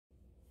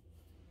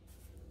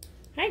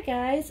Hi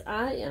guys,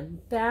 I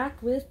am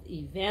back with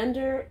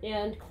Evander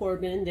and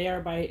Corbin. They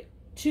are my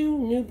two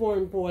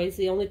newborn boys,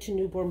 the only two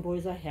newborn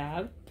boys I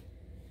have.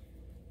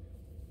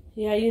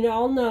 Yeah, you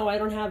all know I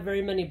don't have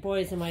very many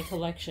boys in my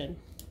collection.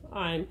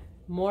 I'm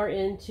more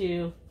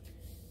into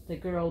the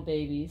girl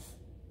babies.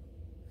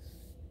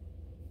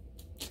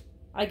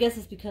 I guess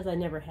it's because I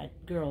never had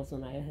girls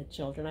when I had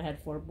children. I had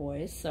 4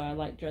 boys, so I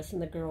like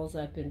dressing the girls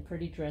up in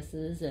pretty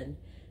dresses and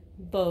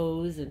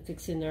bows and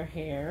fixing their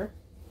hair.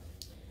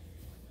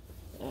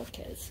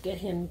 Okay, let's get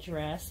him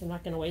dressed. I'm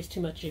not going to waste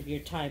too much of your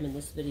time in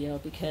this video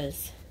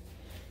because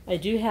I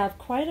do have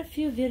quite a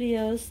few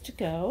videos to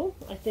go.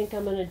 I think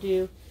I'm going to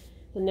do,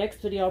 the next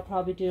video I'll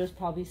probably do is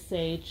probably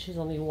Sage. She's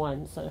only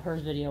 1, so her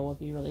video will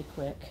be really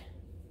quick.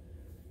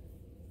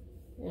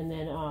 And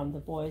then the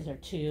boys are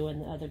 2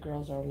 and the other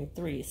girls are only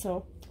 3.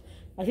 So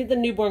I think the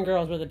newborn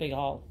girls were the big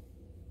haul.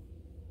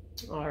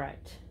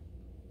 Alright.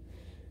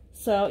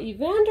 So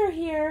Evander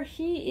here,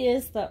 he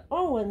is the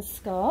Owen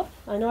sculpt.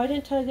 I know I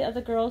didn't tell you the other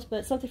girls, but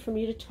it's something for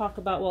me to talk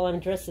about while I'm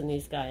dressing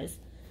these guys.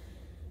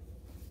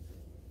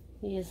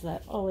 He is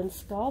that Owen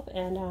sculpt,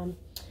 and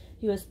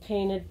he was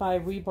painted by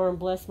Reborn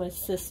Bless, my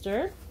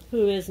sister,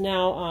 who is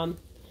now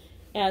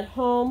at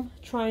home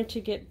trying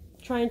to get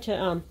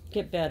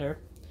better.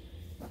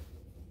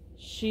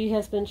 She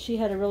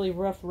had a really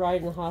rough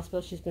ride in the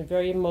hospital. She's been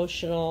very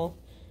emotional,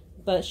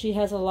 but she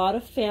has a lot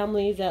of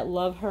family that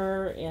love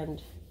her and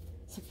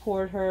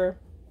support her,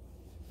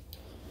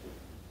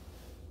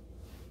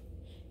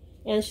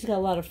 and she's got a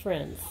lot of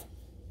friends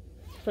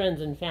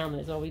and family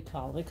is what we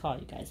call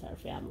you guys our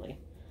family.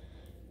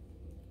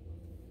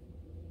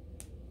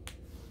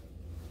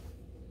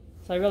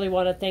 So I really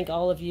want to thank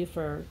all of you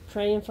for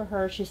praying for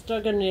her. She's still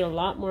going to need a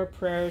lot more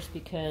prayers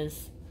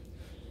because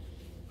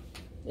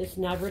it's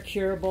never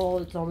curable,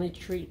 it's only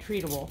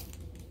treatable.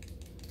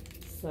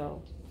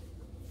 So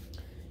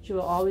she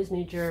will always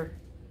need your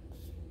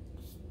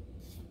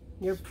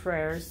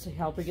prayers to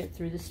help her get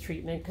through this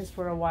treatment, because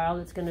for a while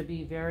it's going to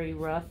be very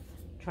rough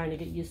trying to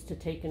get used to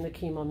taking the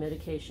chemo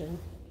medication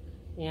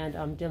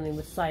and dealing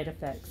with side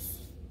effects.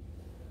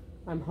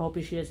 I'm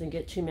hoping she doesn't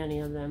get too many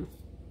of them.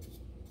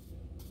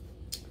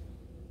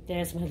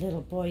 There's my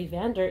little boy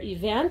Evander.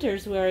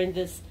 Evander's wearing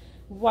this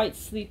white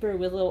sleeper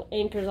with little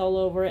anchors all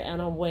over it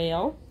and a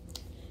whale.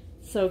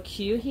 So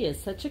cute. He is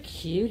such a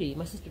cutie.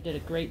 My sister did a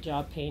great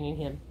job painting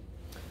him.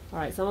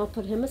 Alright, so I'm going to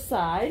put him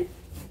aside.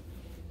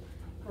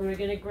 And we're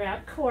going to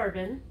grab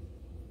Corbin,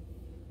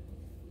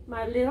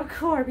 my little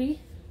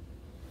Corby.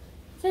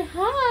 Say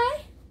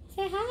hi.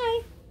 Say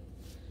hi.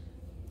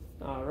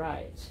 All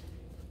right.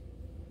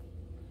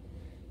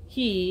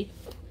 He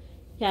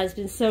has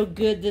been so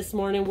good this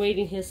morning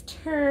waiting his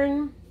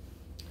turn.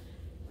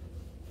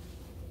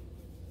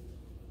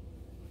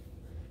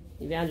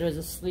 Evander is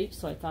asleep,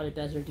 so I thought I'd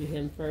better do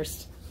him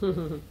first.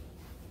 All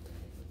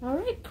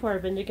right,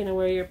 Corbin, you're going to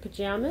wear your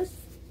pajamas.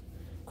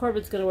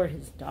 Corbin's going to wear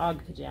his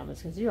dog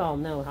pajamas because you all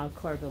know how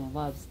Corbin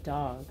loves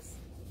dogs.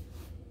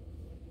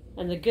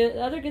 And the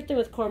other good thing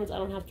with Corbin is I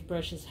don't have to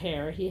brush his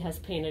hair. He has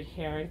painted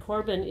hair. And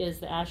Corbin is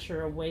the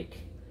Asher Awake.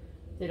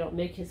 They don't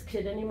make his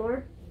kid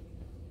anymore.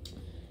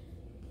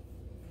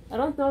 I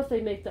don't know if they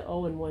make the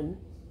Owen one.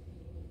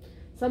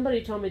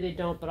 Somebody told me they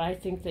don't, but I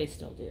think they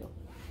still do.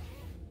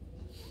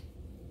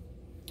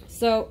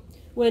 So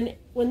when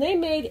they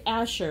made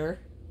Asher,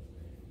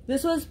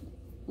 this was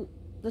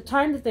the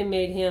time that they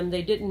made him.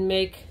 They didn't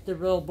make the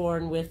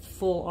real-born with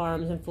full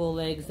arms and full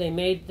legs. They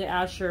made the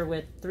Asher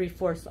with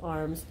 3/4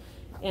 arms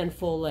and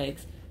full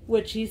legs,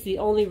 which he's the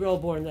only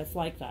real-born that's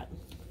like that.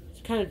 It's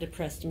kind of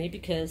depressed me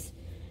because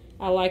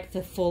I like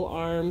the full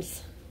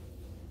arms.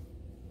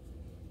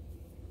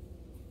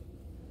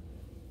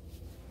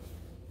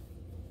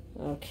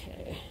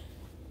 Okay.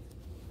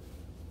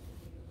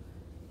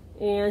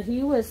 And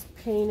he was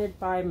painted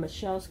by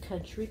Michelle's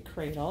Country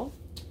Cradle.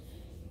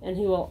 And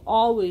he will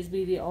always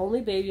be the only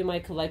baby in my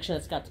collection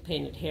that's got the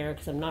painted hair,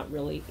 because I'm not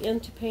really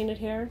into painted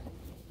hair.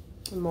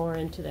 I'm more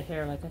into the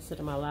hair, like I said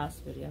in my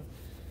last video.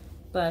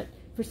 But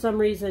for some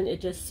reason,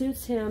 it just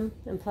suits him.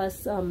 And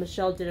plus,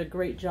 Michelle did a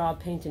great job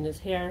painting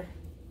his hair.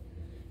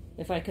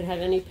 If I could have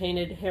any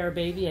painted hair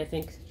baby, I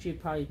think she'd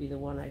probably be the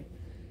one I'd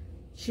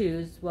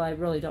choose. Well, I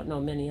really don't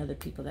know many other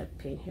people that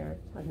paint hair.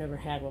 I've never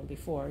had one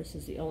before. This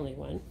is the only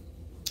one.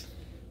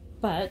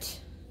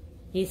 But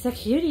he's a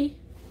cutie.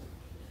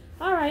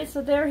 Alright,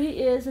 so there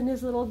he is in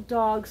his little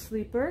dog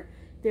sleeper.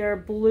 They're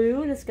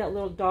blue, and it's got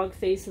little dog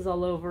faces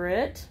all over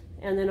it.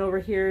 And then over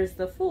here is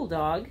the full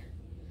dog.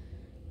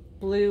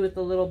 Blue with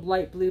the little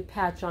light blue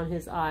patch on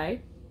his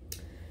eye.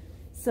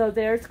 So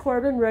there's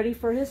Corbin ready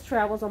for his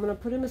travels. I'm going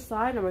to put him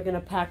aside and we're going to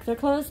pack their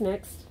clothes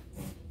next.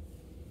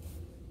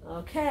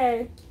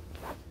 Okay.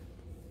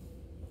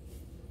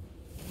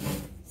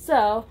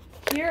 So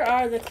here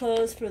are the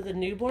clothes for the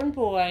newborn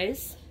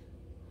boys.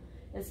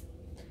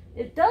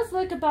 It does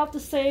look about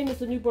the same as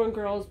the newborn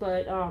girls,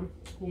 but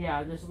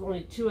yeah, there's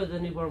only 2 of the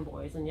newborn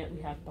boys, and yet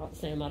we have about the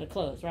same amount of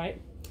clothes,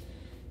 right?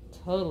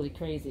 Totally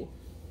crazy.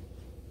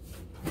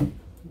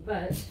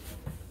 But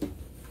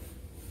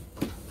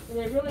And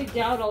I really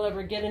doubt I'll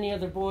ever get any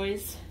other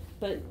boys,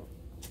 but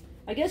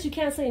I guess you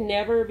can't say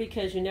never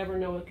because you never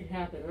know what could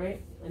happen, right?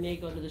 I may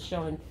go to the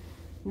show and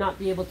not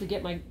be able to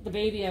get the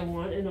baby I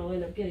want, and I'll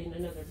end up getting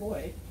another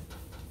boy.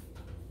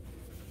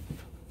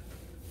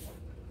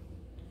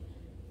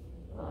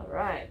 All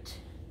right.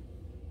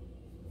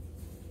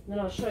 Then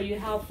I'll show you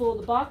how full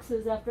the box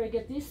is after I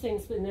get these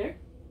things in there.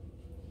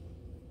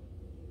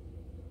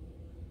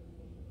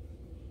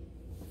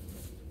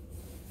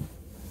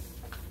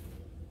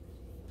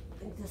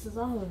 I think this is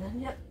all of them.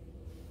 Yep.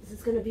 This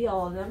is going to be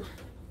all of them.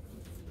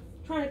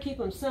 I'm trying to keep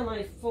them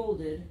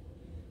semi-folded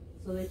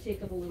so they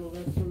take up a little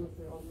less room if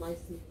they're all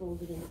nicely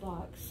folded in the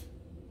box.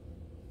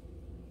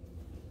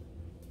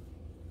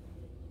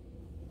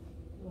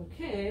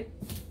 Okay.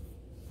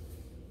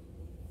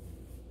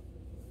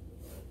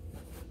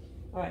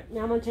 All right,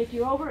 now I'm going to take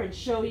you over and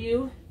show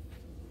you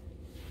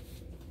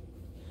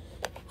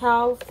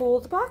how full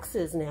the box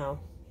is now.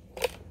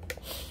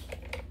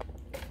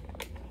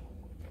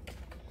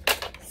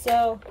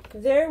 So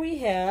there we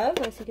have,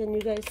 once again, you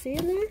guys see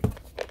in there?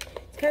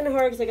 It's kind of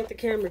hard because I got the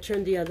camera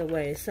turned the other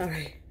way,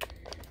 sorry.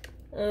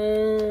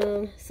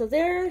 So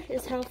there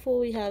is how full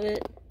we have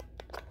it.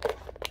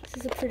 This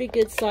is a pretty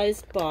good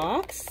sized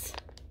box.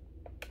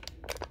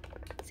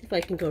 Let's see if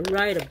I can go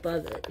right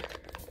above it.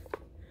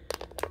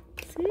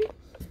 See?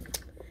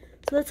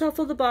 So that's how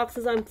full the box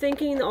is. I'm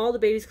thinking all the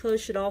baby's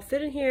clothes should all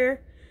fit in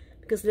here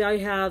because now I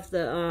have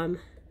the,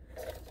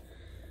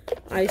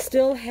 I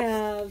still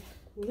have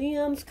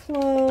Liam's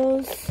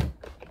clothes,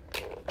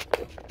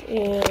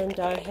 and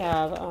I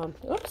have,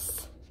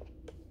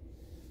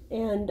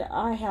 and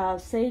I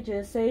have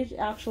Sage's. Sage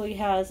actually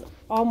has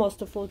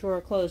almost a full drawer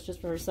of clothes just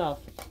for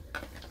herself.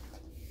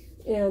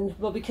 And,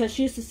 well, because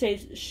she used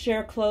to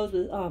share clothes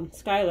with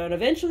Skylar, and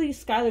eventually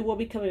Skylar will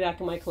be coming back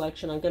in my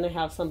collection. I'm going to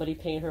have somebody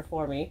paint her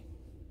for me.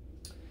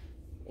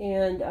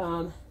 And,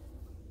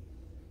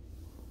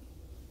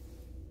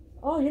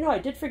 oh, you know, I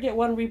did forget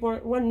one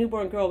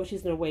newborn girl, but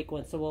she's an awake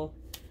one, so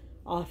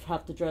I'll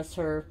have to dress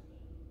her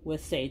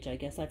with Sage, I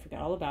guess. I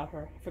forgot all about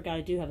her. I forgot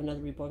I do have another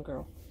reborn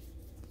girl.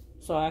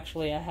 So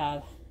actually I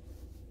have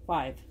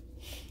 5.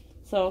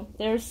 So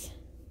there's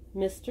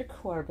Mr.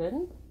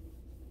 Corbin.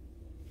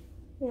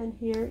 And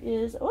here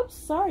is, oops,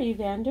 sorry,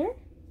 Evander.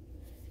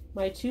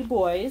 My 2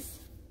 boys.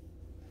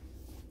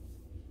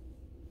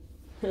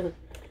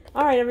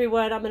 All right,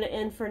 everyone, I'm going to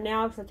end for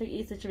now because I think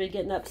Ethan should be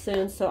getting up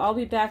soon. So I'll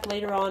be back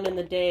later on in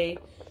the day,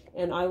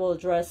 and I will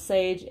dress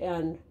Sage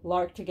and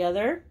Lark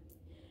together.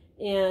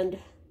 And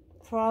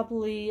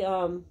probably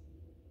I'll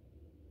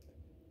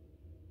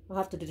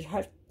have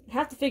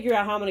to figure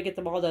out how I'm going to get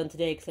them all done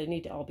today because they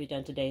need to all be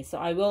done today. So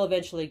I will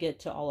eventually get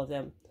to all of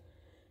them.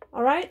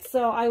 All right,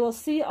 so I will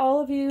see all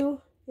of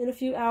you in a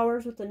few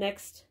hours with the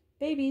next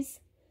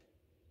babies.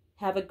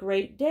 Have a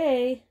great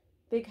day.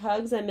 Big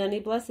hugs and many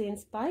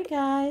blessings. Bye,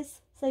 guys.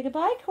 Say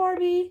goodbye,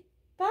 Corby.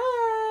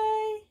 Bye.